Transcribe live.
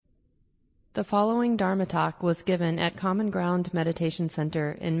The following Dharma talk was given at Common Ground Meditation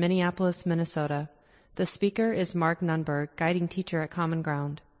Center in Minneapolis, Minnesota. The speaker is Mark Nunberg, guiding teacher at Common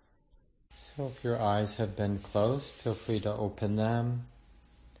Ground. So if your eyes have been closed, feel free to open them.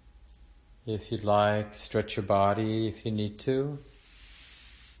 If you'd like, stretch your body if you need to.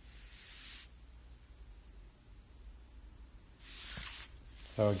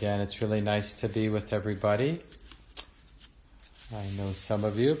 So again, it's really nice to be with everybody. I know some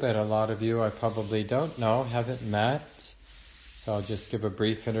of you, but a lot of you I probably don't know, haven't met. So I'll just give a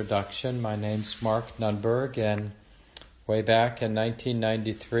brief introduction. My name's Mark Nunberg, and way back in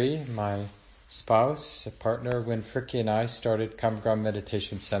 1993, my spouse, partner, Win Fricke, and I started Common Ground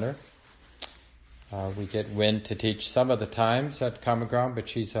Meditation Center. We get Win to teach some of the times at Common Ground, but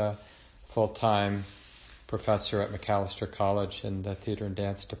she's a full-time professor at McAllister College in the theater and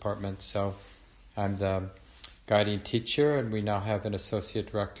dance department. So I'm the guiding teacher, and we now have an associate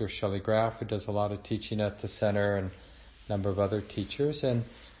director, Shelley Graff, who does a lot of teaching at the center, and a number of other teachers. And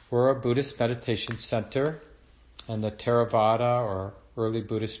we're a Buddhist meditation center, and the Theravada, or early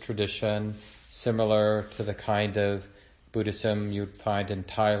Buddhist tradition, similar to the kind of Buddhism you'd find in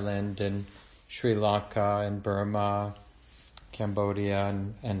Thailand and Sri Lanka and Burma, Cambodia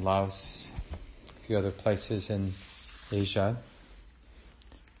and Laos, a few other places in Asia.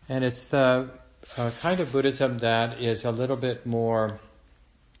 And it's the kind of Buddhism that is a little bit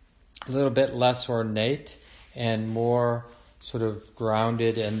less ornate and more sort of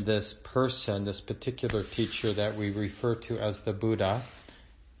grounded in this person, this particular teacher that we refer to as the Buddha,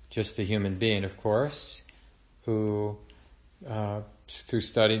 just the human being, of course, who, through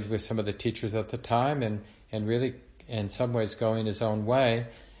studying with some of the teachers at the time and really, in some ways, going his own way,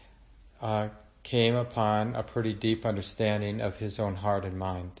 came upon a pretty deep understanding of his own heart and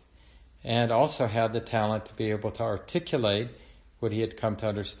mind, and also had the talent to be able to articulate what he had come to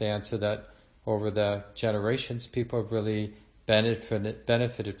understand, so that over the generations, people have really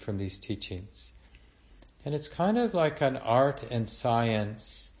benefited from these teachings. And it's kind of like an art and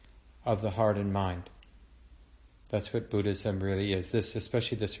science of the heart and mind. That's what Buddhism really is. This,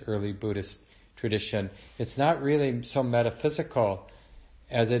 especially this early Buddhist tradition. It's not really so metaphysical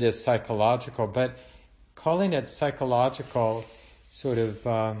as it is psychological, but calling it psychological sort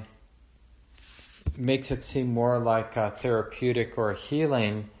of makes it seem more like a therapeutic or a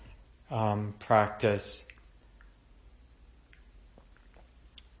healing practice.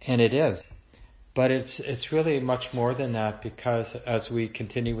 And it is. But it's really much more than that, because as we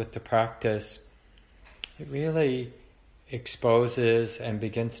continue with the practice, it really exposes and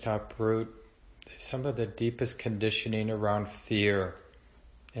begins to uproot some of the deepest conditioning around fear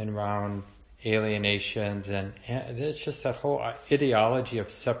and around alienations, and it's just that whole ideology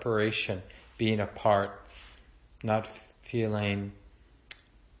of separation, being apart, not really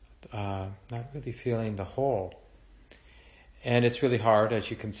feeling the whole. And it's really hard,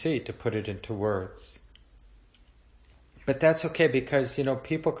 as you can see, to put it into words. But that's okay, because,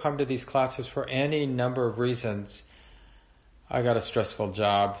 people come to these classes for any number of reasons. I got a stressful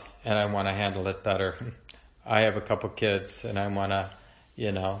job and I want to handle it better. I have a couple kids and I want to,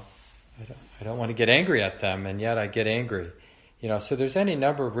 I don't want to get angry at them, and yet I get angry. So there's any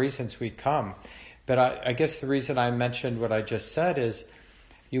number of reasons we come. But I guess the reason I mentioned what I just said is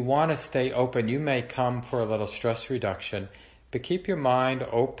you want to stay open. You may come for a little stress reduction, but keep your mind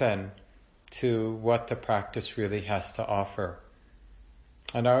open to what the practice really has to offer.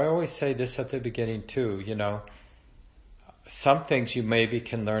 And I always say this at the beginning too, some things you maybe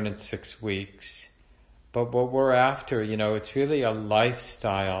can learn in 6 weeks, but what we're after, it's really a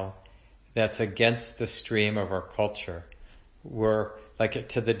lifestyle that's against the stream of our culture. We're like,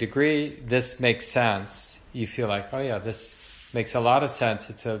 to the degree this makes sense, you feel like, oh yeah, this makes a lot of sense.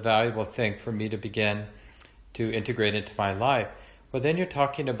 It's a valuable thing for me to begin to integrate into my life. Well, then you're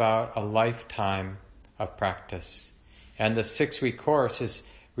talking about a lifetime of practice. And the 6-week course is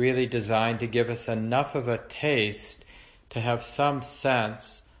really designed to give us enough of a taste to have some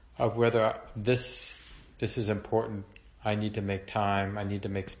sense of whether this is important. I need to make time. I need to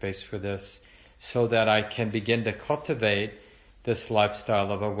make space for this, so that I can begin to cultivate this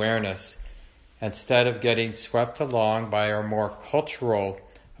lifestyle of awareness, instead of getting swept along by our more cultural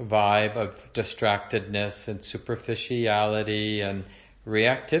vibe of distractedness and superficiality and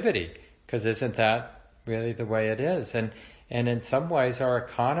reactivity, because isn't that really the way it is? And in some ways our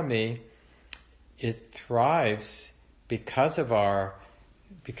economy, it thrives because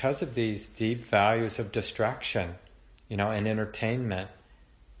of these deep values of distraction, and entertainment,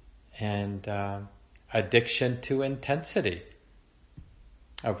 and addiction to intensity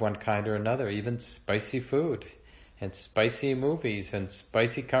of one kind or another, even spicy food and spicy movies and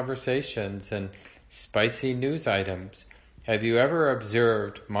spicy conversations and spicy news items. Have you ever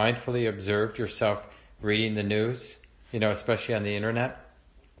mindfully observed yourself reading the news, especially on the internet,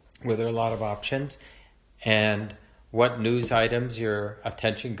 where there are a lot of options, and what news items your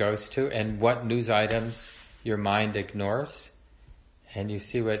attention goes to and what news items your mind ignores? And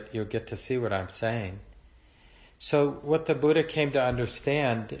you'll get to see what I'm saying. So what the Buddha came to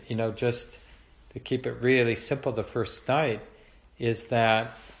understand, just to keep it really simple the first night, is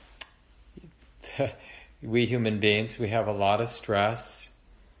that we human beings, we have a lot of stress.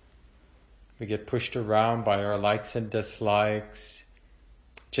 We get pushed around by our likes and dislikes.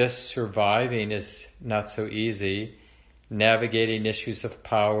 Just surviving is not so easy. Navigating issues of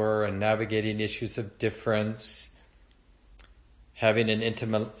power and navigating issues of difference. Having an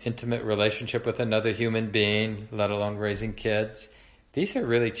intimate relationship with another human being, let alone raising kids. These are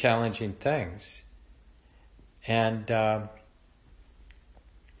really challenging things. And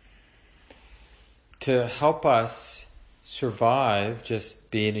to help us survive just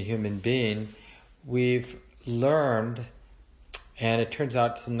being a human being, we've learned, and it turns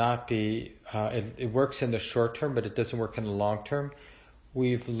out to not be, it works in the short term, but it doesn't work in the long term.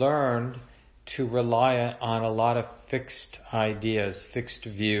 We've learned to rely on a lot of fixed ideas, fixed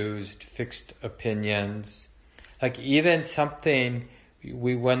views, fixed opinions. Like even something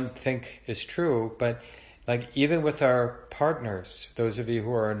we wouldn't think is true, but like even with our partners, those of you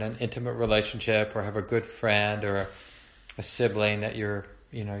who are in an intimate relationship or have a good friend or a sibling that you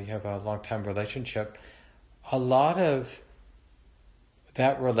have a long-time relationship, a lot of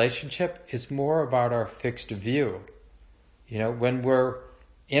that relationship is more about our fixed view. When we're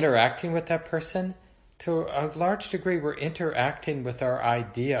interacting with that person, to a large degree, we're interacting with our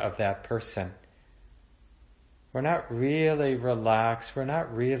idea of that person. We're not really relaxed. We're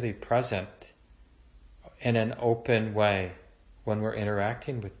not really present in an open way when we're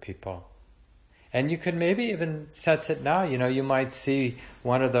interacting with people. And you could maybe even sense it now. You might see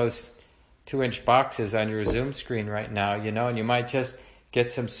one of those 2-inch boxes on your Zoom screen right now, and you might just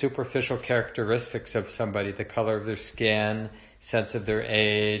get some superficial characteristics of somebody, the color of their skin, sense of their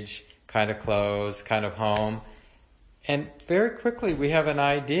age, kind of clothes, kind of home. And very quickly we have an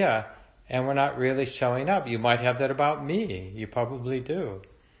idea and we're not really showing up. You might have that about me. You probably do.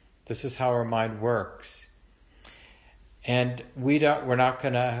 This is how our mind works. And we're not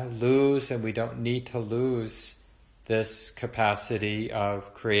going to lose, and we don't need to lose this capacity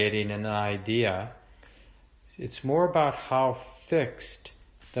of creating an idea. It's more about how fixed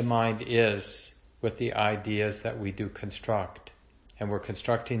the mind is with the ideas that we do construct. And we're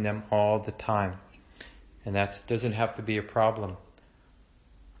constructing them all the time. And that doesn't have to be a problem.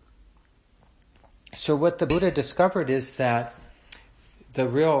 So what the Buddha discovered is that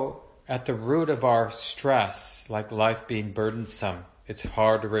at the root of our stress, like life being burdensome, it's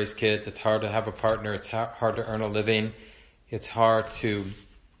hard to raise kids, it's hard to have a partner, it's hard to earn a living, it's hard to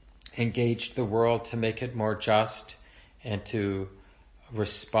engage the world to make it more just and to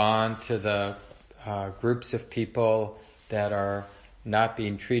respond to the groups of people that are not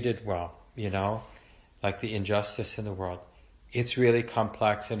being treated well, like the injustice in the world. It's really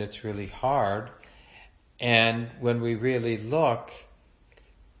complex and it's really hard. And when we really look,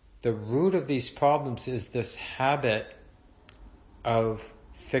 the root of these problems is this habit of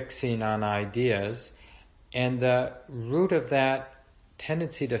fixing on ideas, and the root of that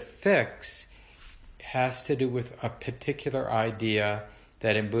tendency to fix has to do with a particular idea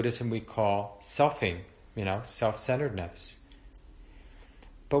that in Buddhism we call selfing, self-centeredness.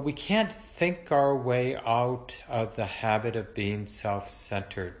 But we can't think our way out of the habit of being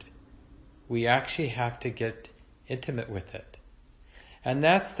self-centered. We actually have to get intimate with it. And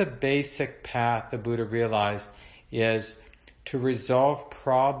that's the basic path the Buddha realized, is to resolve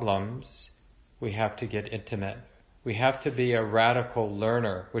problems, we have to get intimate. We have to be a radical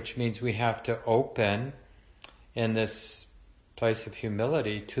learner, which means we have to open in this place of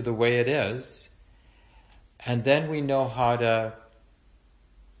humility to the way it is, and then we know how to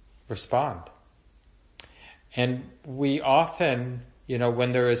respond. And we often,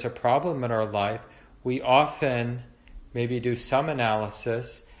 when there is a problem in our life, we often maybe do some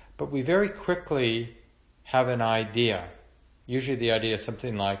analysis, but we very quickly have an idea. Usually the idea is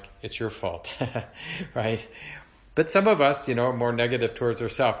something like, it's your fault, right? But some of us, are more negative towards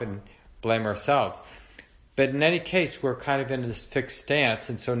ourselves and blame ourselves. But in any case, we're kind of in this fixed stance,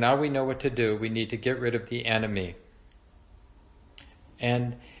 and so now we know what to do. We need to get rid of the enemy.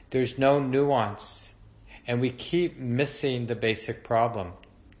 And there's no nuance, and we keep missing the basic problem.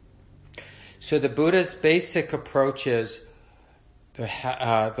 So the Buddha's basic approach is,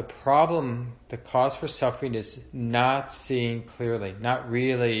 the problem, the cause for suffering is not seeing clearly, not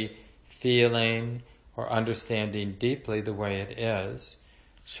really feeling or understanding deeply the way it is.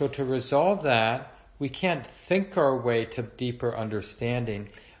 So to resolve that, we can't think our way to deeper understanding.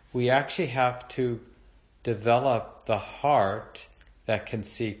 We actually have to develop the heart that can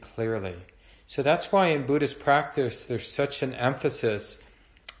see clearly. So that's why in Buddhist practice there's such an emphasis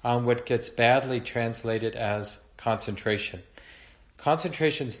on what gets badly translated as concentration.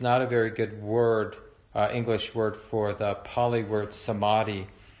 Concentration is not a very good word, English word for the Pali word samadhi,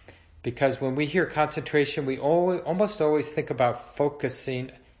 because when we hear concentration, we almost always think about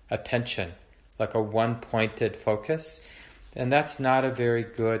focusing attention, like a one-pointed focus, and that's not a very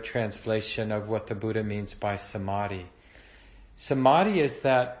good translation of what the Buddha means by samadhi. Samadhi is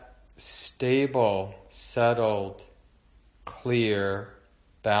that stable, settled, clear,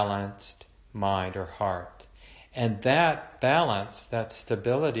 balanced mind or heart. And that balance, that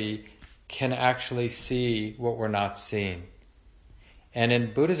stability, can actually see what we're not seeing. And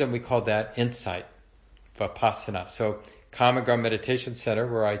in Buddhism, we call that insight, vipassana. So Common Ground Meditation Center,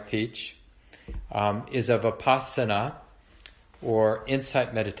 where I teach, is a vipassana or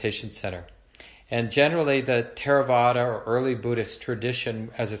insight meditation center. And generally the Theravada or early Buddhist tradition,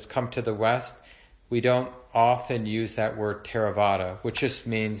 as it's come to the West, we don't often use that word Theravada, which just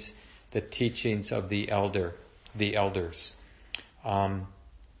means the teachings of the elders.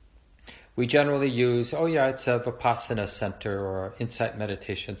 We generally use, it's a Vipassana center or insight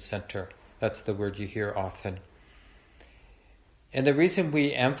meditation center. That's the word you hear often. And the reason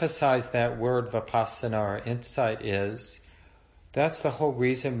we emphasize that word Vipassana or insight is, that's the whole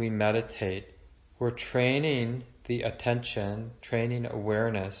reason we meditate. We're training the attention, training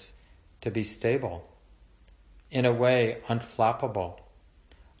awareness to be stable. In a way, unflappable.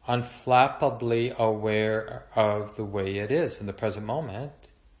 Unflappably aware of the way it is in the present moment.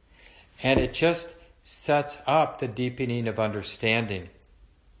 And it just sets up the deepening of understanding.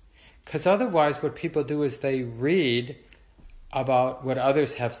 Because otherwise what people do is they read about what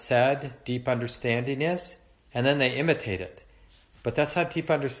others have said deep understanding is, and then they imitate it. But that's not deep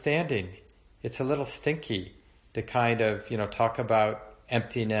understanding. It's a little stinky to kind of, talk about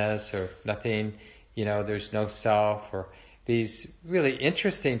emptiness or nothing, there's no self, or these really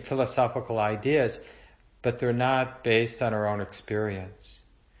interesting philosophical ideas, but they're not based on our own experience.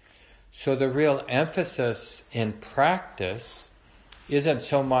 So the real emphasis in practice isn't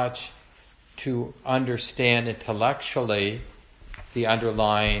so much to understand intellectually the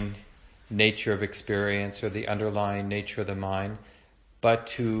underlying nature of experience or the underlying nature of the mind, but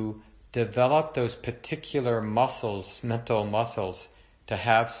to develop those particular muscles, mental muscles, to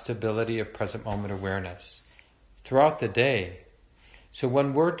have stability of present moment awareness throughout the day. So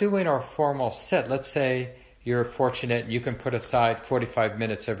when we're doing our formal sit, let's say you're fortunate you can put aside 45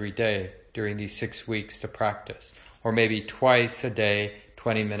 minutes every day during these 6 weeks to practice, or maybe twice a day,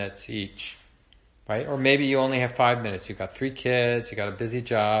 20 minutes each, right? Or maybe you only have 5 minutes. You've got 3 kids, you got a busy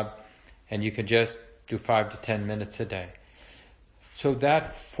job, and you can just do 5 to 10 minutes a day. So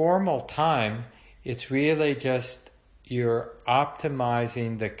that formal time, it's really just you're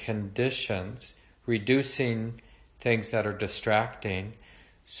optimizing the conditions, reducing things that are distracting,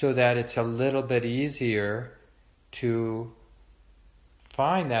 so that it's a little bit easier to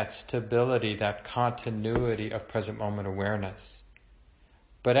find that stability, that continuity of present moment awareness.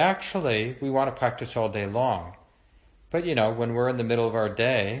 But actually, we want to practice all day long. But when we're in the middle of our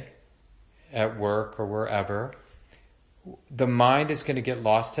day, at work or wherever, the mind is going to get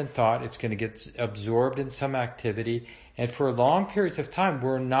lost in thought, it's going to get absorbed in some activity, and for long periods of time,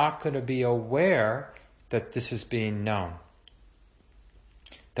 we're not going to be aware that this is being known.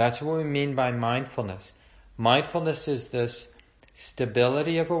 That's what we mean by mindfulness. Mindfulness is this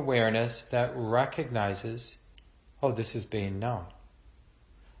stability of awareness that recognizes, this is being known.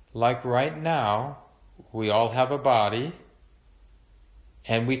 Like right now, we all have a body,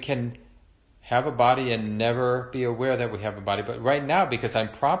 and we can have a body and never be aware that we have a body. But right now, because I'm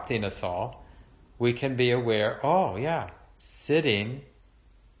prompting us all, we can be aware, sitting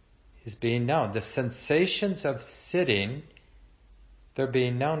is being known. The sensations of sitting, they're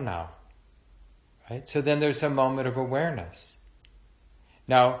being known now. Right? So then there's a moment of awareness.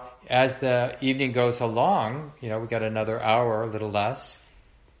 Now, as the evening goes along, we got another hour, a little less,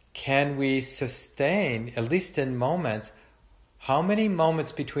 can we sustain, at least in moments, how many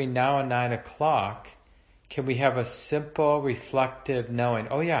moments between now and 9 o'clock can we have a simple, reflective knowing,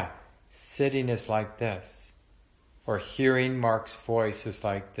 sitting is like this, or hearing Mark's voice is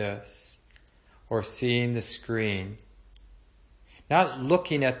like this, or seeing the screen. Not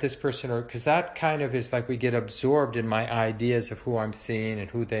looking at this person, or because that kind of is like we get absorbed in my ideas of who I'm seeing and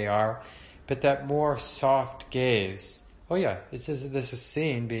who they are, but that more soft gaze. Oh yeah, this is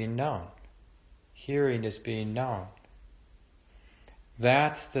seeing being known. Hearing is being known.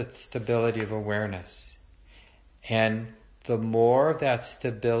 That's the stability of awareness. And the more of that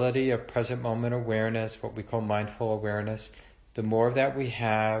stability of present moment awareness, what we call mindful awareness, the more of that we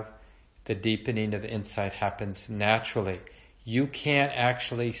have, the deepening of insight happens naturally. You can't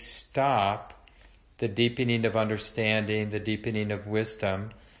actually stop the deepening of understanding, the deepening of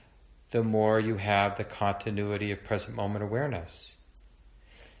wisdom, the more you have the continuity of present moment awareness.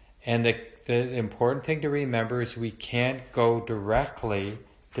 And the important thing to remember is we can't go directly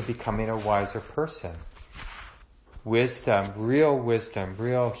to becoming a wiser person. Wisdom,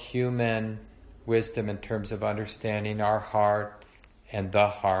 real human wisdom in terms of understanding our heart and the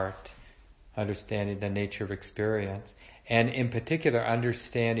heart, understanding the nature of experience, and in particular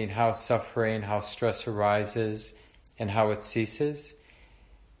understanding how suffering, how stress arises, and how it ceases.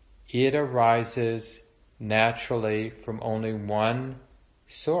 It arises naturally from only one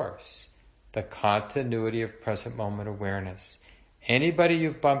source, the continuity of present moment awareness. Anybody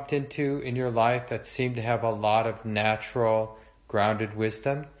you've bumped into in your life that seemed to have a lot of natural, grounded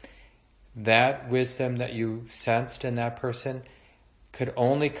wisdom, that wisdom that you sensed in that person could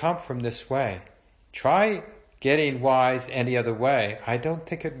only come from this way. Try getting wise any other way. I don't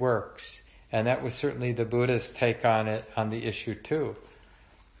think it works. And that was certainly the Buddha's take on it, on the issue too.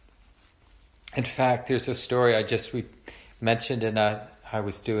 In fact, there's a story we mentioned I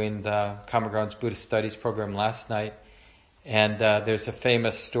was doing the Common Grounds Buddhist Studies program last night, and there's a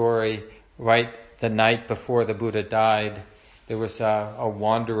famous story right the night before the Buddha died. There was a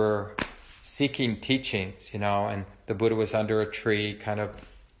wanderer seeking teachings, and the Buddha was under a tree, kind of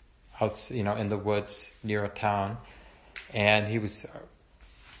out, in the woods near a town, and he was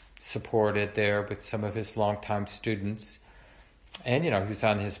supported there with some of his longtime students. And, he was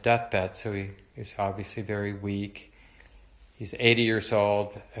on his deathbed, so he was obviously very weak. He's 80 years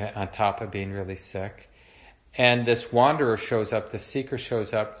old, on top of being really sick. And this wanderer shows up, the seeker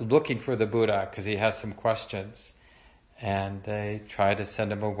shows up, looking for the Buddha, because he has some questions. And they try to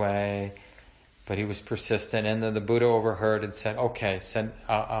send him away, but he was persistent. And then the Buddha overheard and said, okay,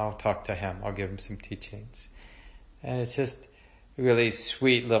 I'll talk to him. I'll give him some teachings. And it's just a really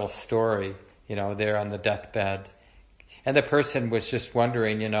sweet little story, there on the deathbed. And the person was just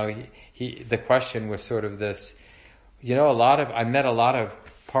wondering, the question was sort of this, I met a lot of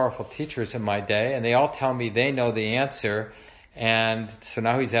powerful teachers in my day, and they all tell me they know the answer. And so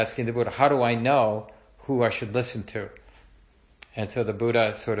now he's asking the Buddha, how do I know who I should listen to? And so the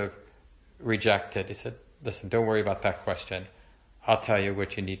Buddha sort of rejected. He said, listen, don't worry about that question. I'll tell you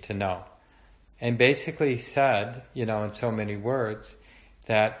what you need to know. And basically said, in so many words,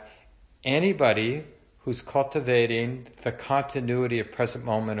 that anybody who's cultivating the continuity of present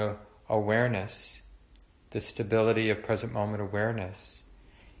moment awareness, the stability of present moment awareness,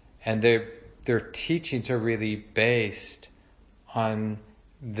 and their teachings are really based on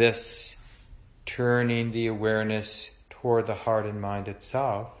this turning the awareness toward the heart and mind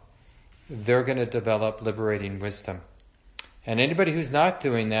itself, they're going to develop liberating wisdom. And anybody who's not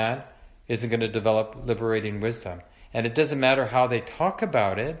doing that isn't going to develop liberating wisdom. And it doesn't matter how they talk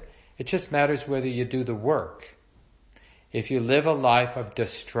about it, it just matters whether you do the work. If you live a life of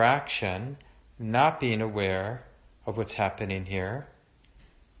distraction, not being aware of what's happening here,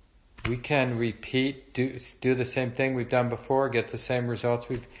 we can repeat, do the same thing we've done before, get the same results.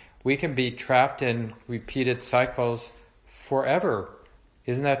 We can be trapped in repeated cycles forever.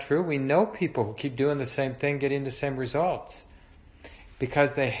 Isn't that true? We know people who keep doing the same thing, getting the same results,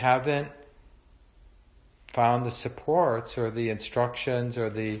 because they haven't found the supports or the instructions or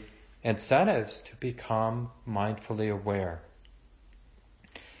the incentives to become mindfully aware.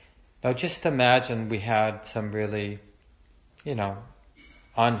 Now just imagine we had some really,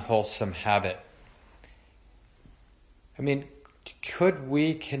 unwholesome habit. Could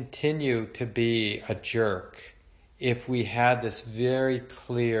we continue to be a jerk if we had this very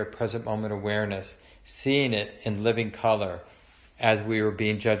clear present moment awareness, seeing it in living color as we were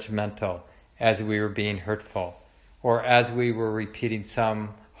being judgmental, as we were being hurtful, or as we were repeating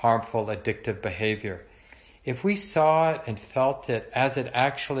some harmful addictive behavior? If we saw it and felt it as it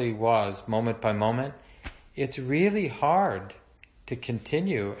actually was, moment by moment, it's really hard to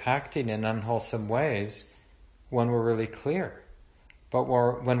continue acting in unwholesome ways when we're really clear. But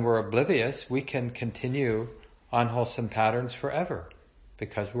when we're oblivious, we can continue unwholesome patterns forever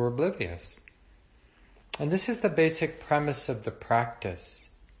because we're oblivious. And this is the basic premise of the practice,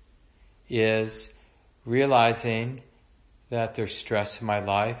 is realizing that there's stress in my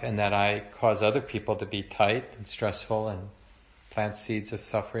life and that I cause other people to be tight and stressful and plant seeds of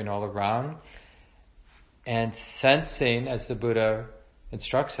suffering all around. And sensing, as the Buddha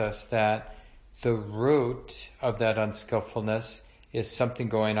instructs us, that the root of that unskillfulness is something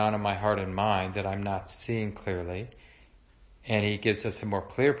going on in my heart and mind that I'm not seeing clearly. And he gives us a more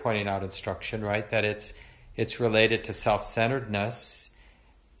clear pointing out instruction, right? That it's related to self-centeredness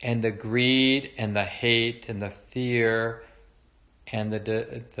and the greed and the hate and the fear and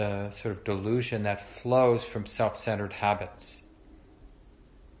the sort of delusion that flows from self-centered habits,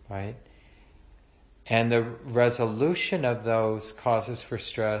 right? And the resolution of those causes for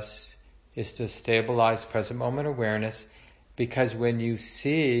stress is to stabilize present moment awareness, because when you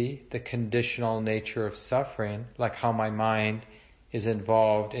see the conditional nature of suffering, like how my mind is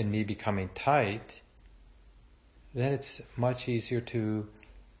involved in me becoming tight, then it's much easier to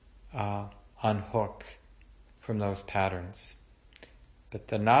unhook from those patterns. But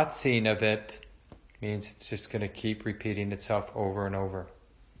the not seeing of it means it's just going to keep repeating itself over and over.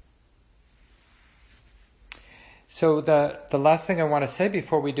 So the last thing I want to say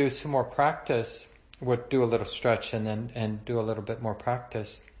before we do some more practice, we'll do a little stretch and do a little bit more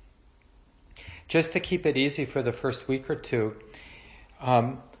practice, just to keep it easy for the first week or two.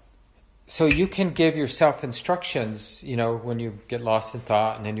 So you can give yourself instructions, when you get lost in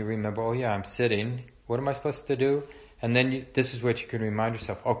thought and then you remember, oh yeah, I'm sitting. What am I supposed to do? And then this is what you can remind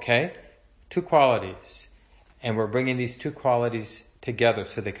yourself. Okay, 2 qualities. And we're bringing these 2 qualities together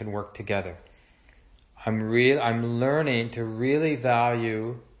so they can work together. I'm learning to really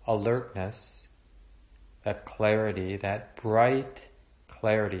value alertness, that clarity, that bright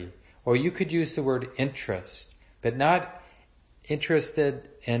clarity. Or you could use the word interest, but not interested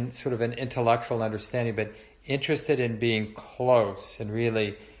in sort of an intellectual understanding, but interested in being close and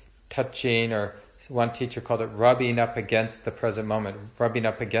really touching, or one teacher called it rubbing up against the present moment, rubbing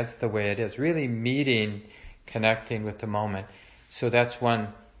up against the way it is, really meeting, connecting with the moment. So that's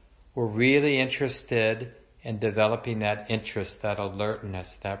one. We're really interested in developing that interest, that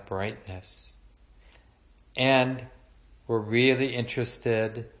alertness, that brightness. And we're really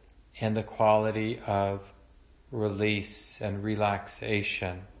interested in the quality of release and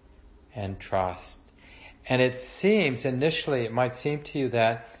relaxation and trust. And it seems, initially, it might seem to you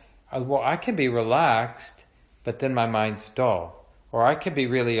that, I can be relaxed, but then my mind's dull. Or I can be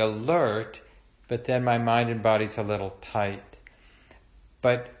really alert, but then my mind and body's a little tight.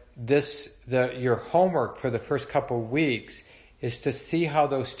 But your homework for the first couple of weeks is to see how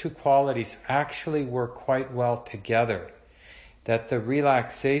those 2 qualities actually work quite well together. That the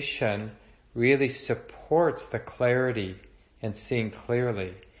relaxation really supports the clarity and seeing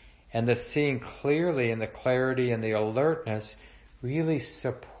clearly. And the seeing clearly and the clarity and the alertness really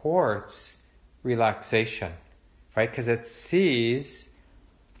supports relaxation, right? Because it sees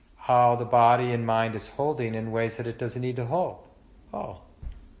how the body and mind is holding in ways that it doesn't need to hold. Oh,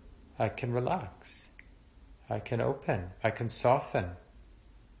 I can relax. I can open. I can soften.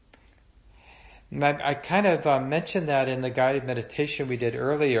 And I kind of mentioned that in the guided meditation we did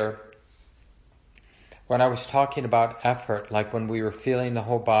earlier when I was talking about effort, like when we were feeling the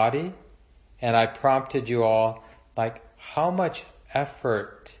whole body, and I prompted you all, like, how much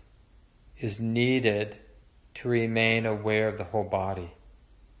effort is needed to remain aware of the whole body.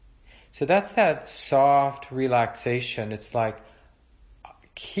 So that's that soft relaxation. It's like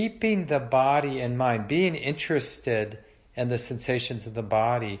keeping the body in mind, being interested in the sensations of the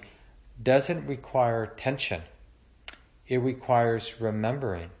body doesn't require tension. It requires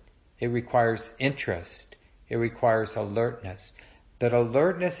remembering. It requires interest. It requires alertness. But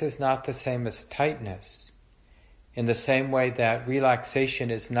alertness is not the same as tightness, in the same way that relaxation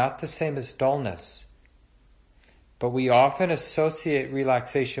is not the same as dullness. But we often associate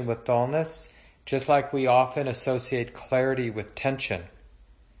relaxation with dullness, just like we often associate clarity with tension.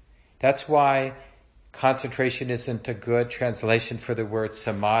 That's why concentration isn't a good translation for the word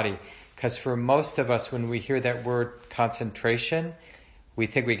samadhi. Because for most of us, when we hear that word concentration, we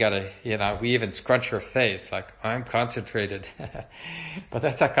think we gotta, we even scrunch our face, like, I'm concentrated. But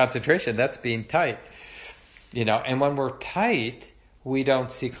that's not concentration, that's being tight. And when we're tight, we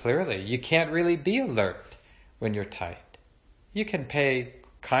don't see clearly. You can't really be alert when you're tight. You can pay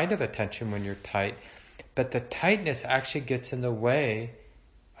kind of attention when you're tight, but the tightness actually gets in the way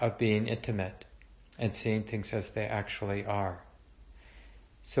of being intimate and seeing things as they actually are.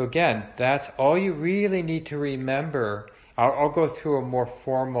 So again, that's all you really need to remember. I'll go through a more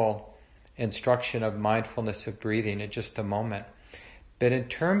formal instruction of mindfulness of breathing in just a moment. But in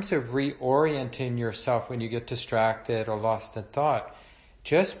terms of reorienting yourself when you get distracted or lost in thought,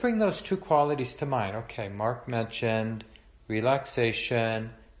 just bring those 2 qualities to mind. Okay, Mark mentioned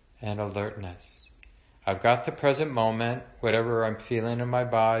relaxation, and alertness. I've got the present moment, whatever I'm feeling in my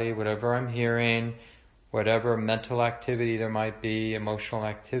body, whatever I'm hearing, whatever mental activity there might be, emotional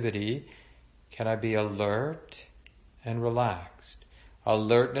activity. Can I be alert and relaxed?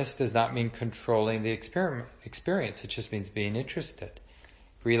 Alertness does not mean controlling the experience. It just means being interested.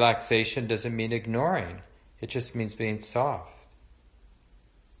 Relaxation doesn't mean ignoring. It just means being soft,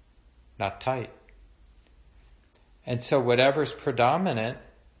 not tight. And so whatever's predominant,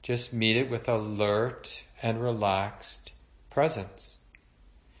 just meet it with alert and relaxed presence.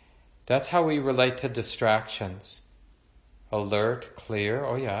 That's how we relate to distractions. Alert, clear,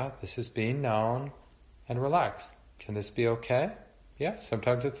 oh yeah, this is being known, and relaxed. Can this be okay? Yeah,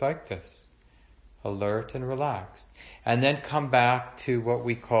 sometimes it's like this. Alert and relaxed. And then come back to what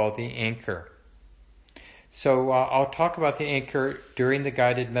we call the anchor. So I'll talk about the anchor during the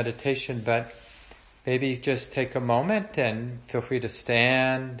guided meditation, but maybe just take a moment and feel free to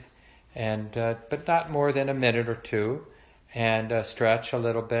stand, and but not more than a minute or two, and stretch a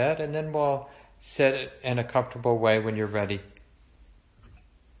little bit, and then we'll sit in a comfortable way when you're ready.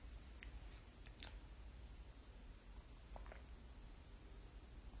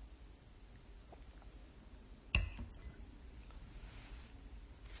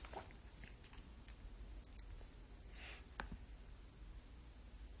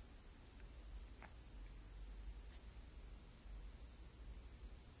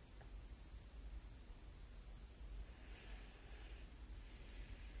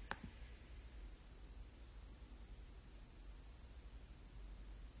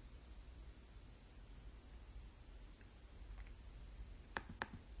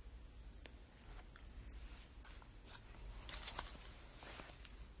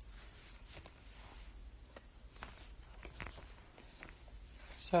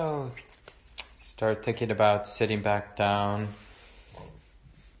 So start thinking about sitting back down,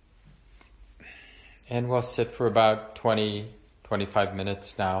 and we'll sit for about 20-25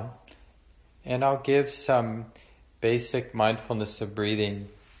 minutes now, and I'll give some basic mindfulness of breathing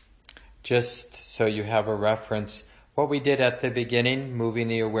just so you have a reference. What we did at the beginning, moving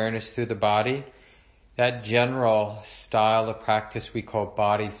the awareness through the body, that general style of practice we call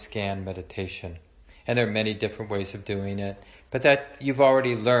body scan meditation. And there are many different ways of doing it. But that you've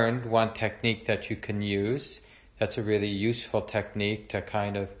already learned one technique that you can use. That's a really useful technique to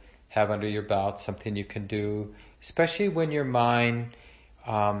kind of have under your belt, something you can do, especially when your mind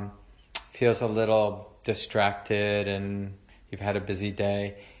feels a little distracted and you've had a busy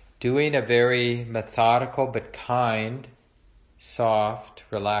day. Doing a very methodical but kind, soft,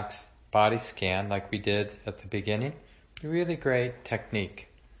 relaxed body scan like we did at the beginning, a really great technique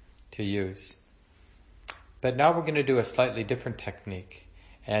to use. But now we're going to do a slightly different technique,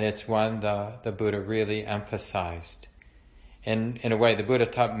 and it's one the Buddha really emphasized. And in a way, the Buddha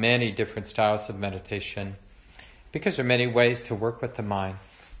taught many different styles of meditation because there are many ways to work with the mind.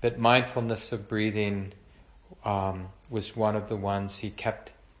 But mindfulness of breathing was one of the ones he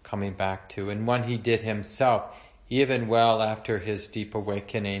kept coming back to, and one he did himself. Even well after his deep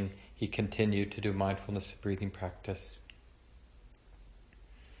awakening, he continued to do mindfulness of breathing practice.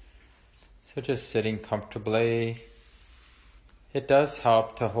 So just sitting comfortably. It does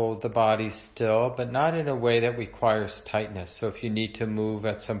help to hold the body still, but not in a way that requires tightness. So if you need to move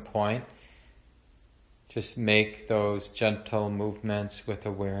at some point, just make those gentle movements with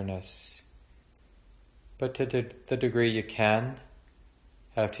awareness. But to the degree you can,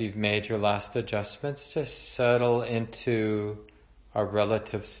 after you've made your last adjustments, just settle into a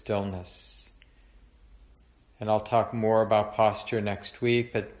relative stillness. And I'll talk more about posture next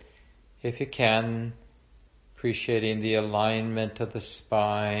week, but if you can, appreciating the alignment of the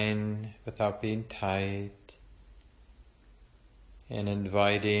spine without being tight, and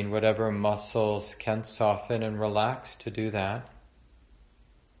inviting whatever muscles can soften and relax to do that.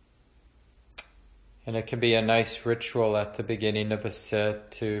 And it can be a nice ritual at the beginning of a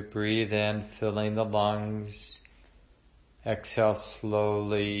sit to breathe in, filling the lungs, exhale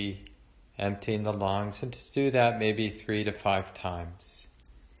slowly, emptying the lungs, and to do that maybe 3 to 5 times.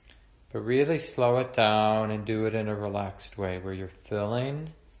 But really slow it down and do it in a relaxed way where you're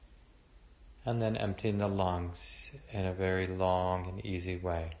filling and then emptying the lungs in a very long and easy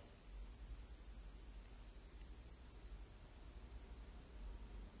way.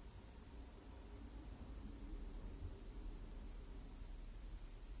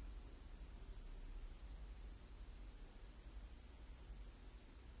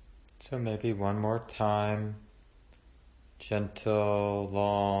 So maybe one more time. Gentle,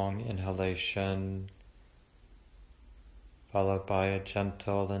 long inhalation, followed by a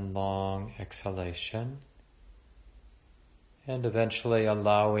gentle and long exhalation. and eventually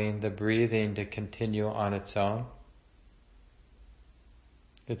allowing the breathing to continue on its own.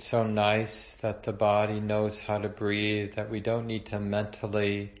 It's so nice that the body knows how to breathe, that we don't need to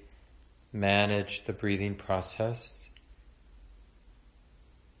mentally manage the breathing process.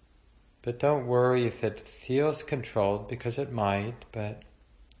 But don't worry if it feels controlled, because it might, but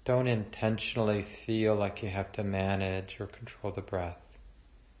don't intentionally feel like you have to manage or control the breath.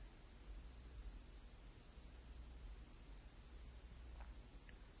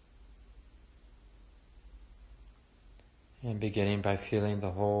 And beginning by feeling the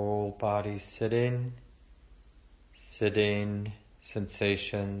whole body sitting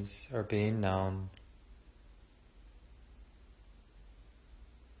sensations are being known.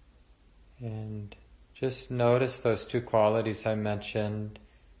 And just notice those two qualities I mentioned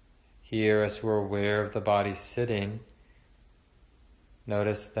here as we're aware of the body sitting.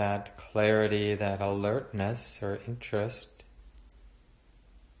 Notice that clarity, that alertness or interest,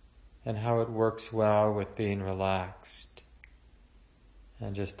 and how it works well with being relaxed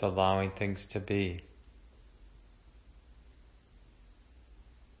and just allowing things to be.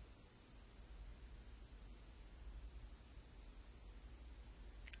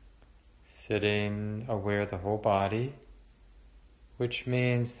 Sitting aware of the whole body, which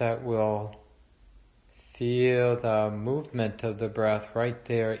means that we'll feel the movement of the breath right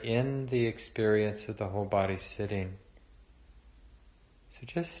there in the experience of the whole body sitting. So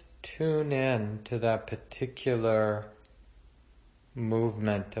just tune in to that particular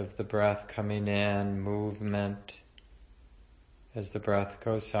movement of the breath coming in, movement as the breath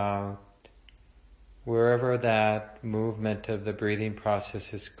goes out. Wherever that movement of the breathing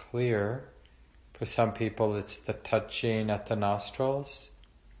process is clear, for some people it's the touching at the nostrils.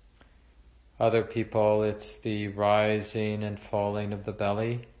 Other people it's the rising and falling of the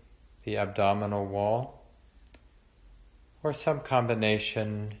belly, the abdominal wall, or some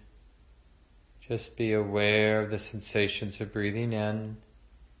combination. Just be aware of the sensations of breathing in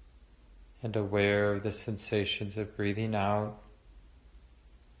and aware of the sensations of breathing out.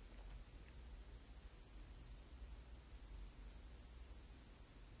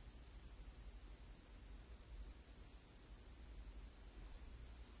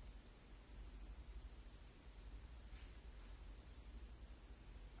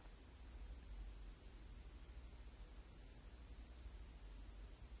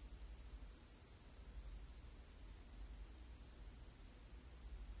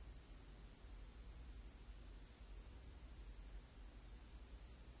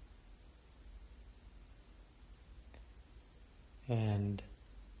 And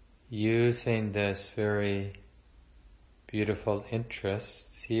using this very beautiful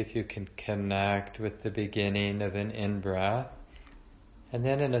interest, see if you can connect with the beginning of an in-breath, and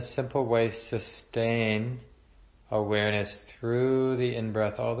then in a simple way sustain awareness through the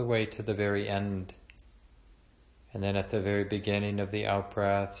in-breath all the way to the very end. And then at the very beginning of the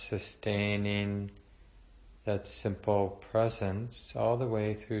out-breath, sustaining that simple presence all the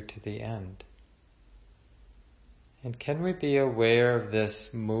way through to the end. And can we be aware of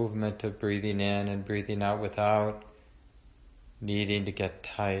this movement of breathing in and breathing out without needing to get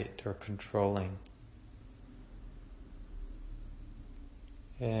tight or controlling?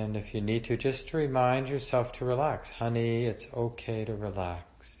 And if you need to, just remind yourself to relax. Honey, it's okay to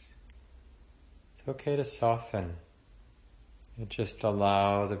relax. It's okay to soften. And just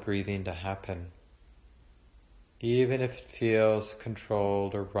allow the breathing to happen. Even if it feels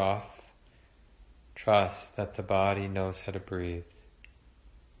controlled or rough, trust that the body knows how to breathe.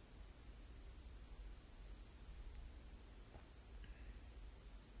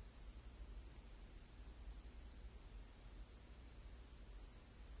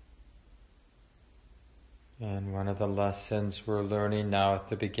 And one of the lessons we're learning now at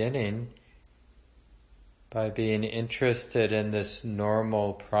the beginning, by being interested in this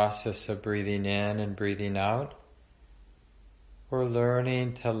normal process of breathing in and breathing out, we're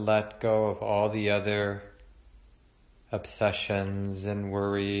learning to let go of all the other obsessions and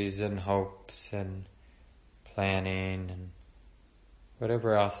worries and hopes and planning and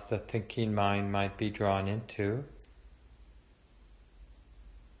whatever else the thinking mind might be drawn into.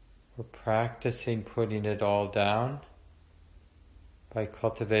 We're practicing putting it all down by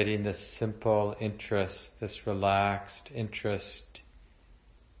cultivating this simple interest, this relaxed interest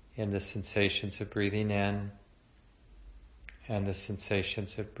in the sensations of breathing in and the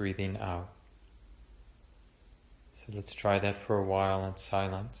sensations of breathing out. So let's try that for a while in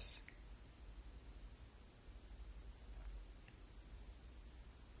silence.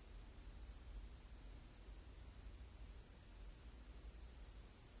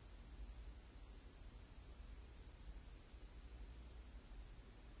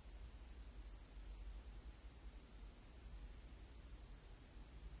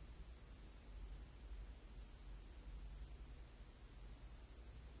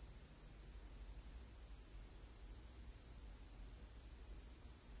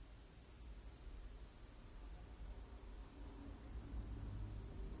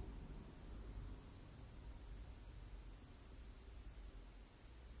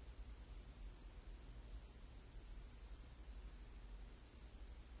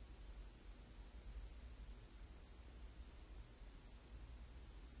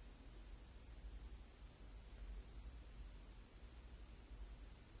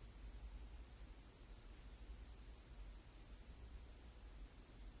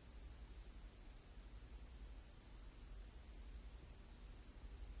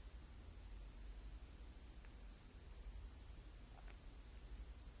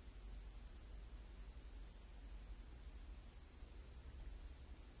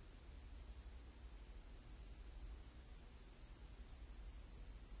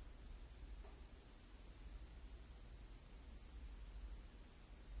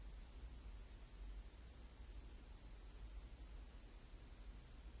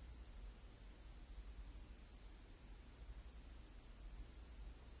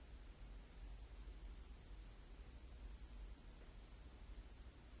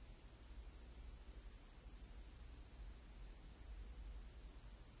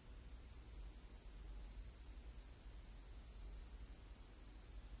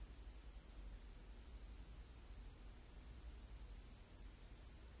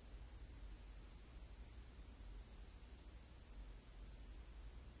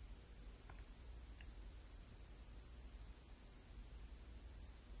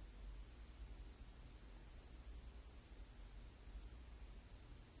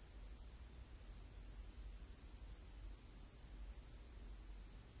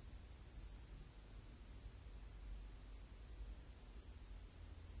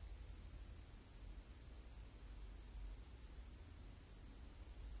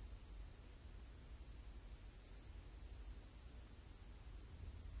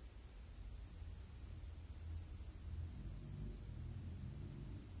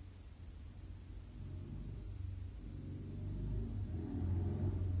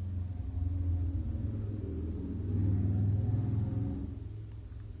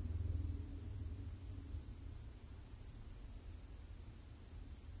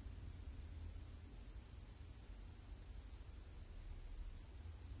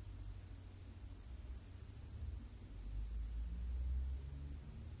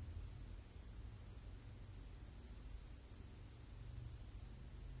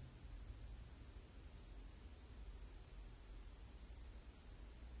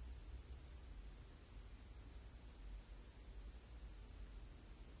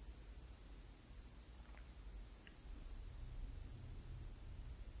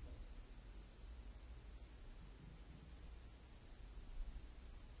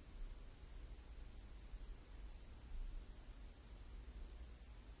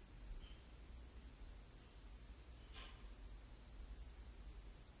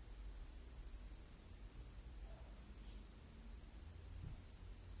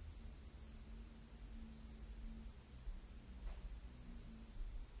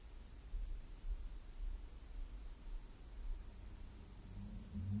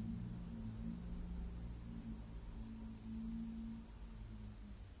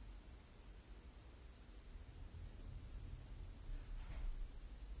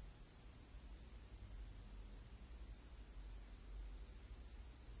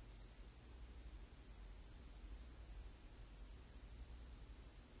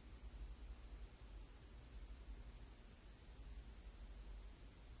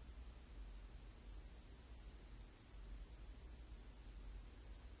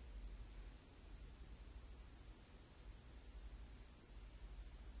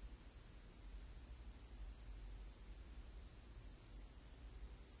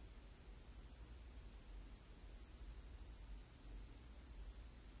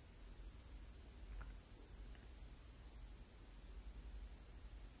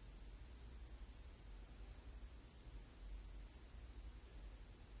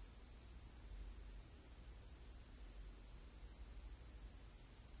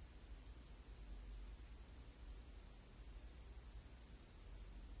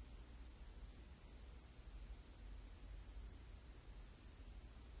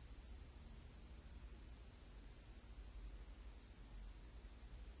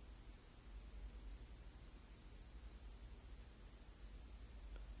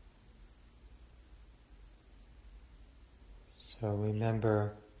 So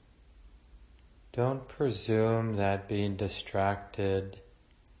remember, don't presume that being distracted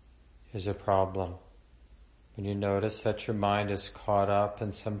is a problem. When you notice that your mind is caught up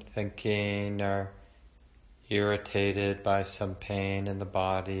in some thinking or irritated by some pain in the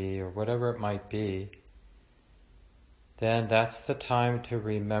body or whatever it might be, then that's the time to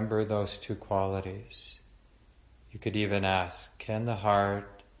remember those two qualities. You could even ask, can the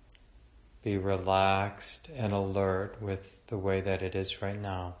heart be relaxed and alert with the way that it is right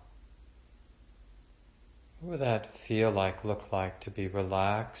now? What would that feel like, look like, to be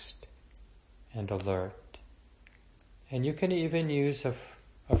relaxed and alert? And you can even use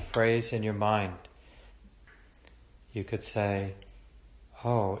a phrase in your mind. You could say,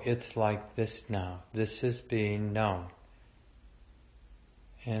 oh, it's like this now. This is being known.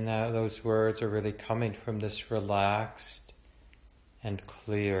 And those words are really coming from this relaxed and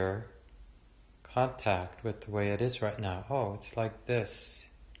clear contact with the way it is right now. Oh, it's like this.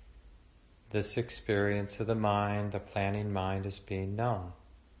 This experience of the mind, the planning mind, is being known.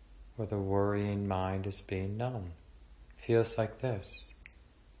 Or the worrying mind is being known. Feels like this.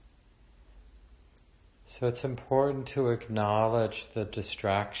 So it's important to acknowledge the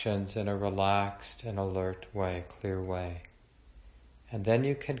distractions in a relaxed and alert way, clear way. And then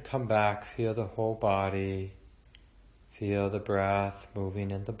you can come back, feel the whole body, feel the breath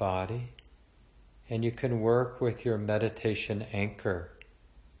moving in the body, and you can work with your meditation anchor,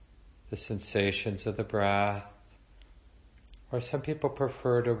 the sensations of the breath, or some people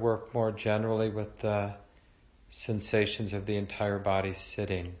prefer to work more generally with the sensations of the entire body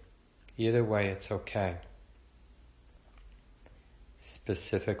sitting. Either way, it's okay.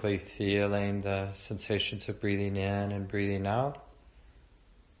 Specifically feeling the sensations of breathing in and breathing out,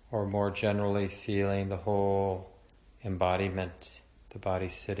 or more generally feeling the whole embodiment, the body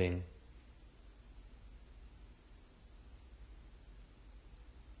sitting.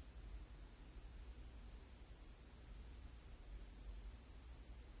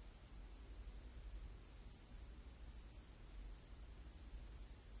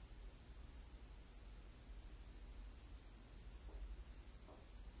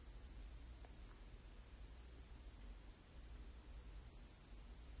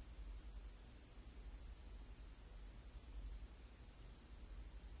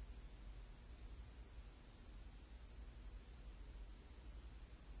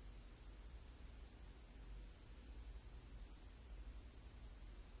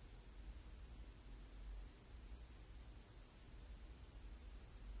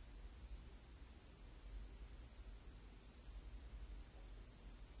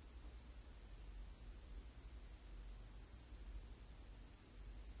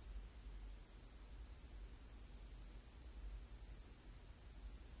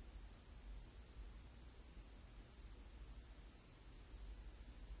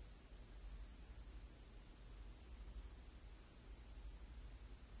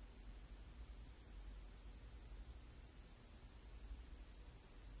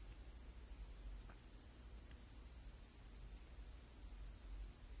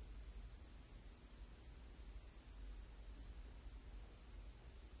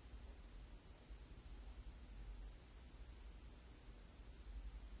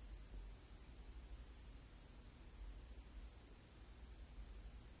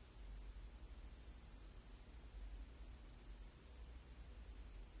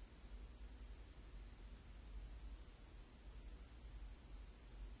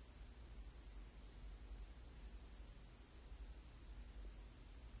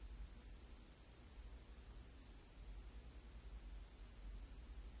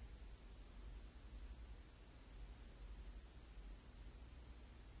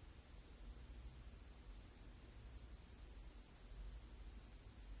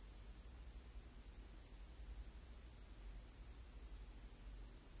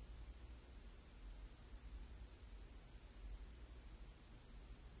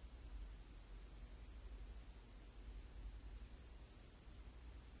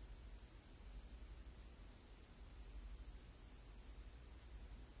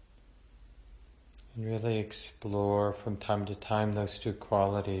 And really explore from time to time those two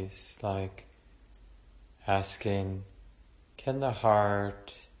qualities, like asking, can the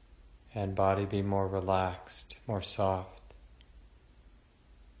heart and body be more relaxed, more soft?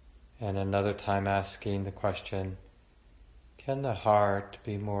 And another time asking the question, can the heart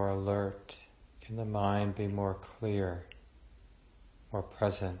be more alert? Can the mind be more clear, more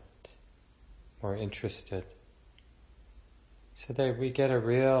present, more interested? So that we get a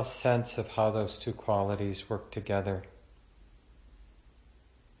real sense of how those two qualities work together.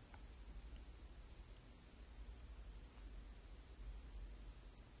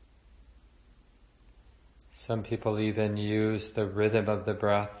 Some people even use the rhythm of the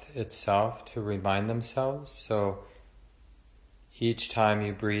breath itself to remind themselves. So each time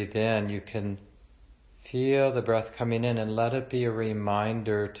you breathe in, you can feel the breath coming in and let it be a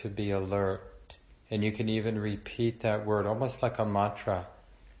reminder to be alert. And you can even repeat that word almost like a mantra.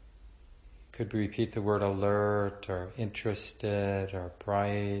 You could repeat the word alert or interested or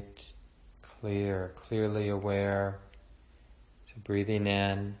bright, clear, clearly aware. So breathing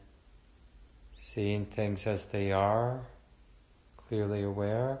in, seeing things as they are, clearly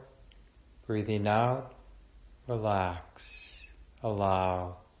aware. Breathing out, relax,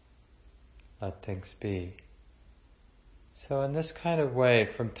 allow, let things be. So in this kind of way,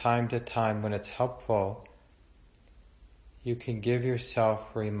 from time to time when it's helpful, you can give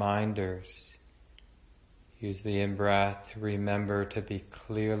yourself reminders. Use the in-breath to remember to be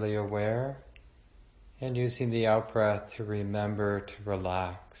clearly aware, and using the out-breath to remember to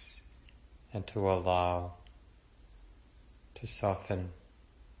relax and to allow, to soften.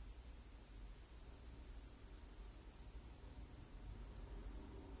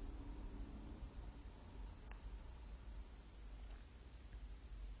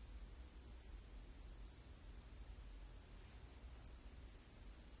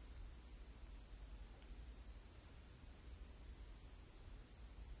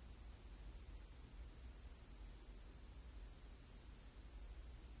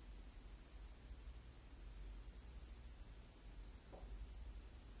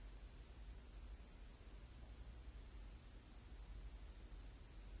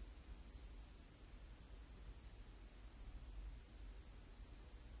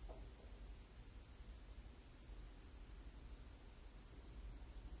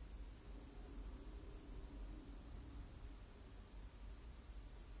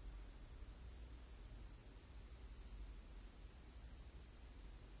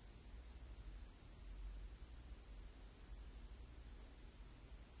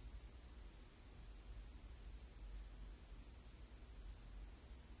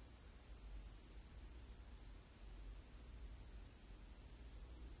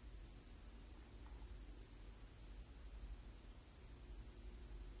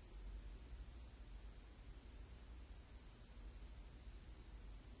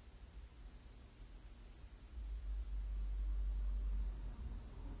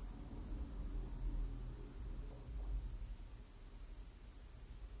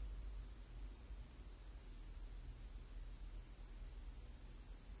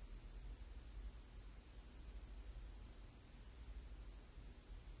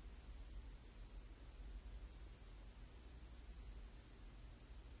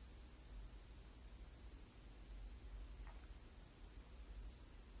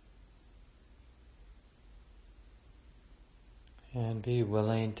 And be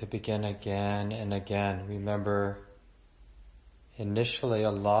willing to begin again and again. Remember, initially a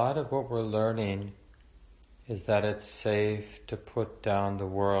lot of what we're learning is that it's safe to put down the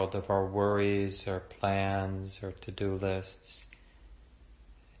world of our worries or plans or to-do lists.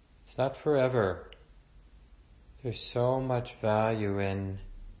 It's not forever. There's so much value in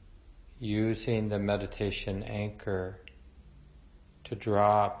using the meditation anchor to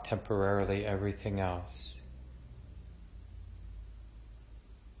drop temporarily everything else.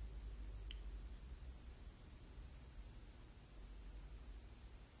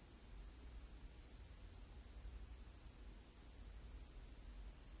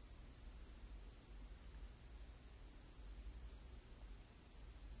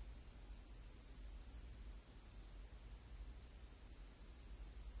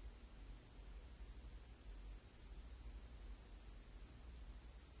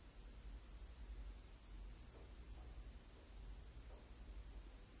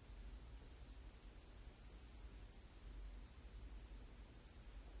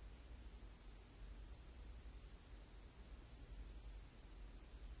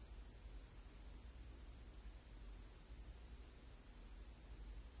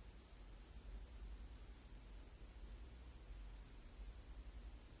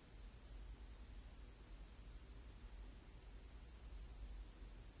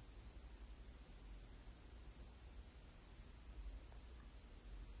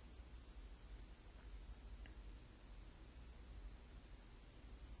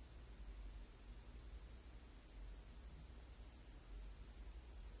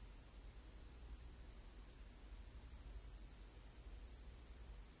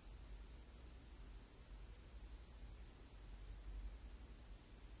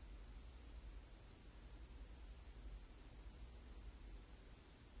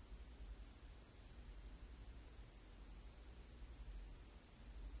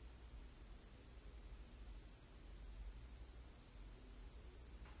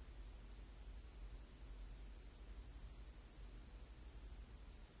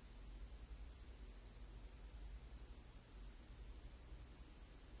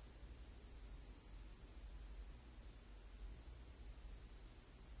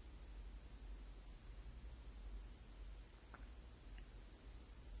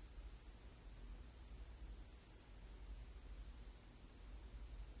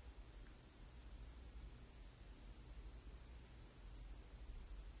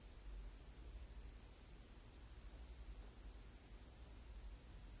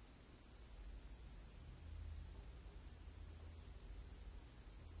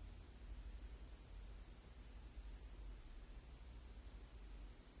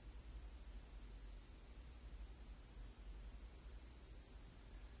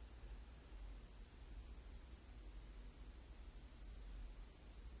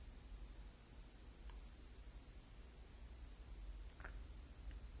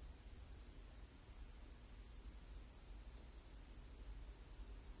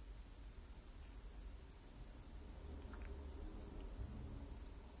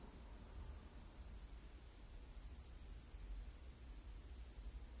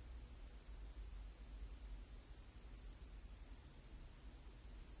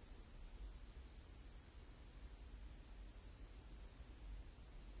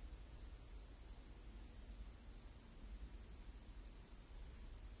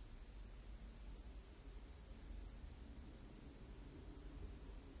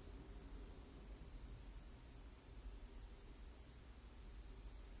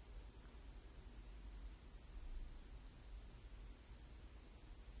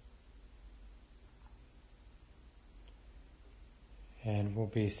 And we'll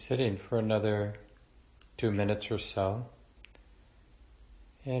be sitting for another 2 minutes or so.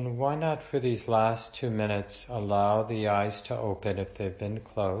 And why not for these last 2 minutes allow the eyes to open if they've been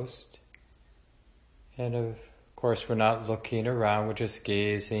closed. And of course we're not looking around, we're just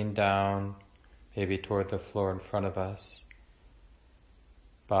gazing down, maybe toward the floor in front of us.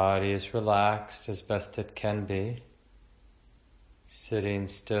 Body is relaxed as best it can be. Sitting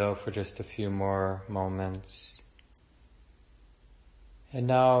still for just a few more moments. And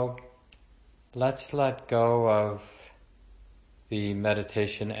now let's let go of the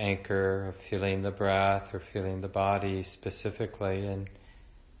meditation anchor of feeling the breath or feeling the body specifically, and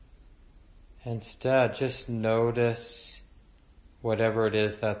instead just notice whatever it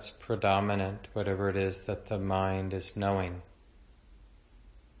is that's predominant, whatever it is that the mind is knowing.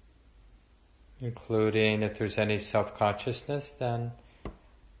 Including if there's any self-consciousness, then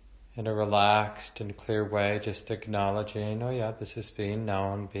in a relaxed and clear way, just acknowledging, oh yeah, this is being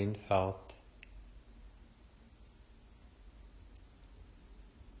known, being felt.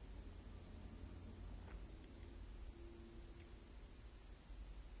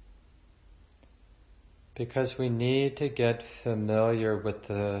 Because we need to get familiar with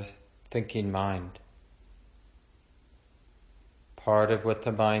the thinking mind. Part of what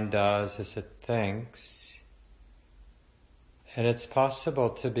the mind does is it thinks, and it's possible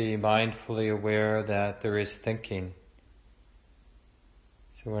to be mindfully aware that there is thinking.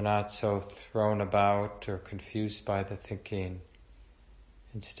 So we're not so thrown about or confused by the thinking.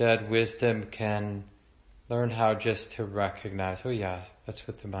 Instead, wisdom can learn how just to recognize, oh yeah, that's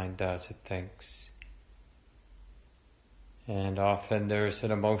what the mind does, it thinks. And often there's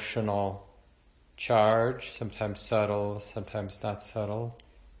an emotional charge, sometimes subtle, sometimes not subtle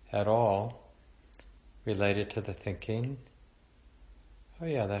at all, related to the thinking. Oh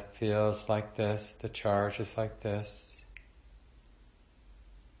yeah, that feels like this, the charge is like this.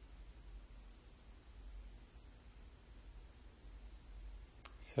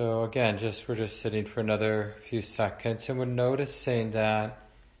 So again, we're just sitting for another few seconds, and we're noticing that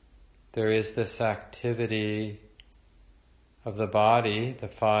there is this activity of the body, the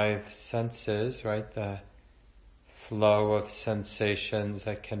 5 senses, right? The flow of sensations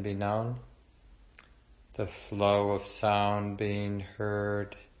that can be known, the flow of sound being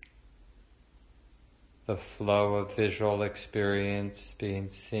heard, the flow of visual experience being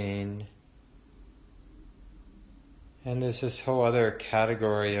seen. And there's this whole other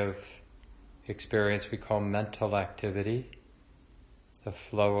category of experience we call mental activity, the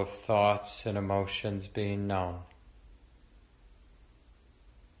flow of thoughts and emotions being known.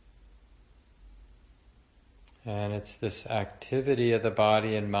 And it's this activity of the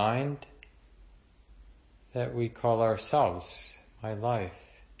body and mind that we call ourselves, my life.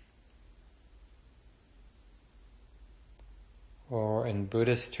 Or in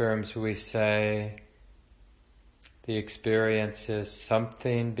Buddhist terms we say the experience is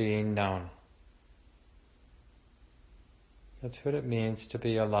something being known. That's what it means to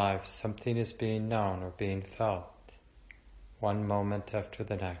be alive. Something is being known or being felt, one moment after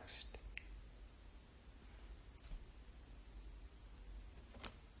the next.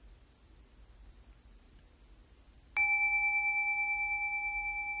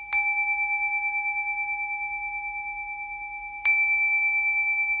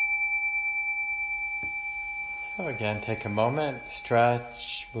 So again, take a moment,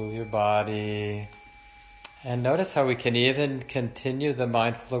 stretch, move your body, and notice how we can even continue the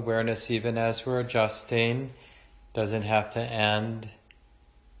mindful awareness even as we're adjusting. Doesn't have to end.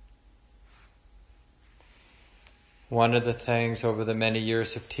 One of the things over the many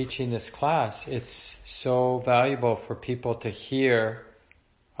years of teaching this class, it's so valuable for people to hear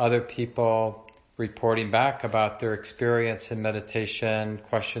other people reporting back about their experience in meditation,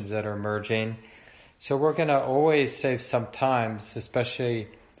 questions that are emerging. So we're going to always save some time, especially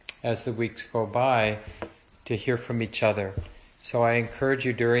as the weeks go by, to hear from each other. So I encourage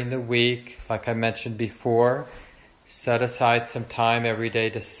you during the week, like I mentioned before, set aside some time every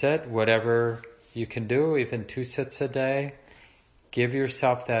day to sit, whatever you can do, even 2 sits a day. Give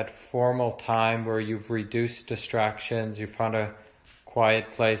yourself that formal time where you've reduced distractions, you found a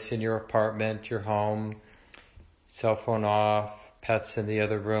quiet place in your apartment, your home, cell phone off, pets in the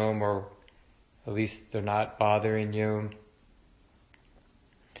other room, or at least they're not bothering you.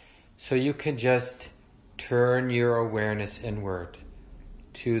 So you can just turn your awareness inward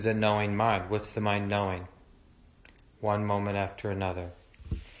to the knowing mind. What's the mind knowing? One moment after another.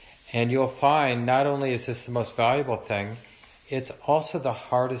 And you'll find not only is this the most valuable thing, it's also the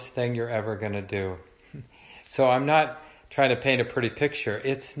hardest thing you're ever going to do. So I'm not trying to paint a pretty picture.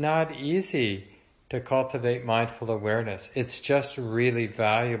 It's not easy to cultivate mindful awareness. It's just really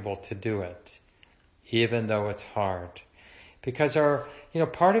valuable to do it, even though it's hard. Because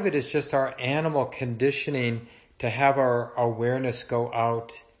part of it is just our animal conditioning to have our awareness go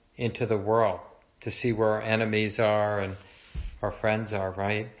out into the world, to see where our enemies are and our friends are,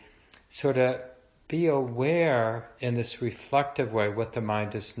 right? So to be aware in this reflective way what the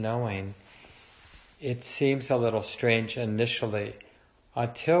mind is knowing, it seems a little strange initially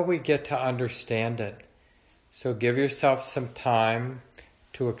until we get to understand it. So give yourself some time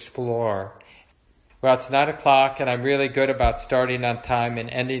to explore. Well, it's 9:00 and I'm really good about starting on time and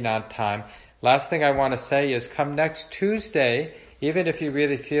ending on time. Last thing I want to say is come next Tuesday, even if you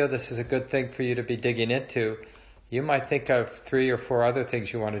really feel this is a good thing for you to be digging into, you might think of 3 or 4 other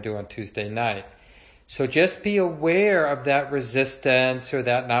things you want to do on Tuesday night. So just be aware of that resistance or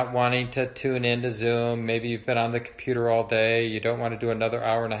that not wanting to tune into Zoom. Maybe you've been on the computer all day, you don't want to do another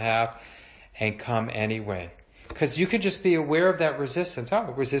hour and a half, and come anyway. Because you can just be aware of that resistance.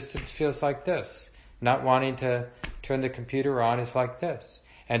 Oh, resistance feels like this. Not wanting to turn the computer on is like this.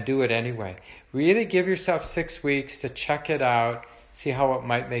 And do it anyway. Really give yourself 6 weeks to check it out, see how it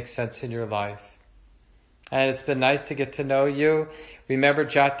might make sense in your life. And it's been nice to get to know you. Remember,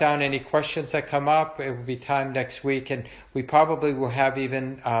 jot down any questions that come up. It will be time next week, and we probably will have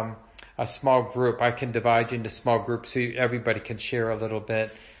even a small group. I can divide you into small groups so everybody can share a little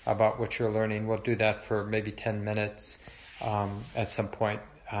bit about what you're learning. We'll do that for maybe 10 minutes at some point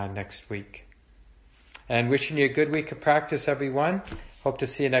next week. And wishing you a good week of practice, everyone. Hope to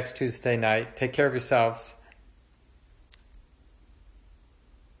see you next Tuesday night. Take care of yourselves.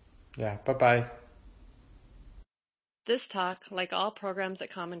 Yeah, bye-bye. This talk, like all programs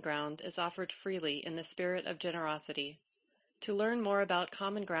at Common Ground, is offered freely in the spirit of generosity. To learn more about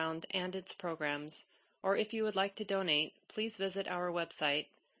Common Ground and its programs, or if you would like to donate, please visit our website,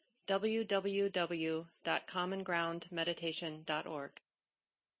 www.commongroundmeditation.org.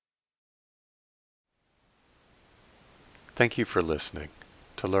 Thank you for listening.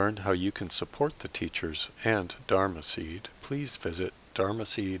 To learn how you can support the teachers and Dharma Seed, please visit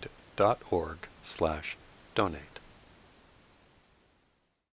dharmaseed.org/donate.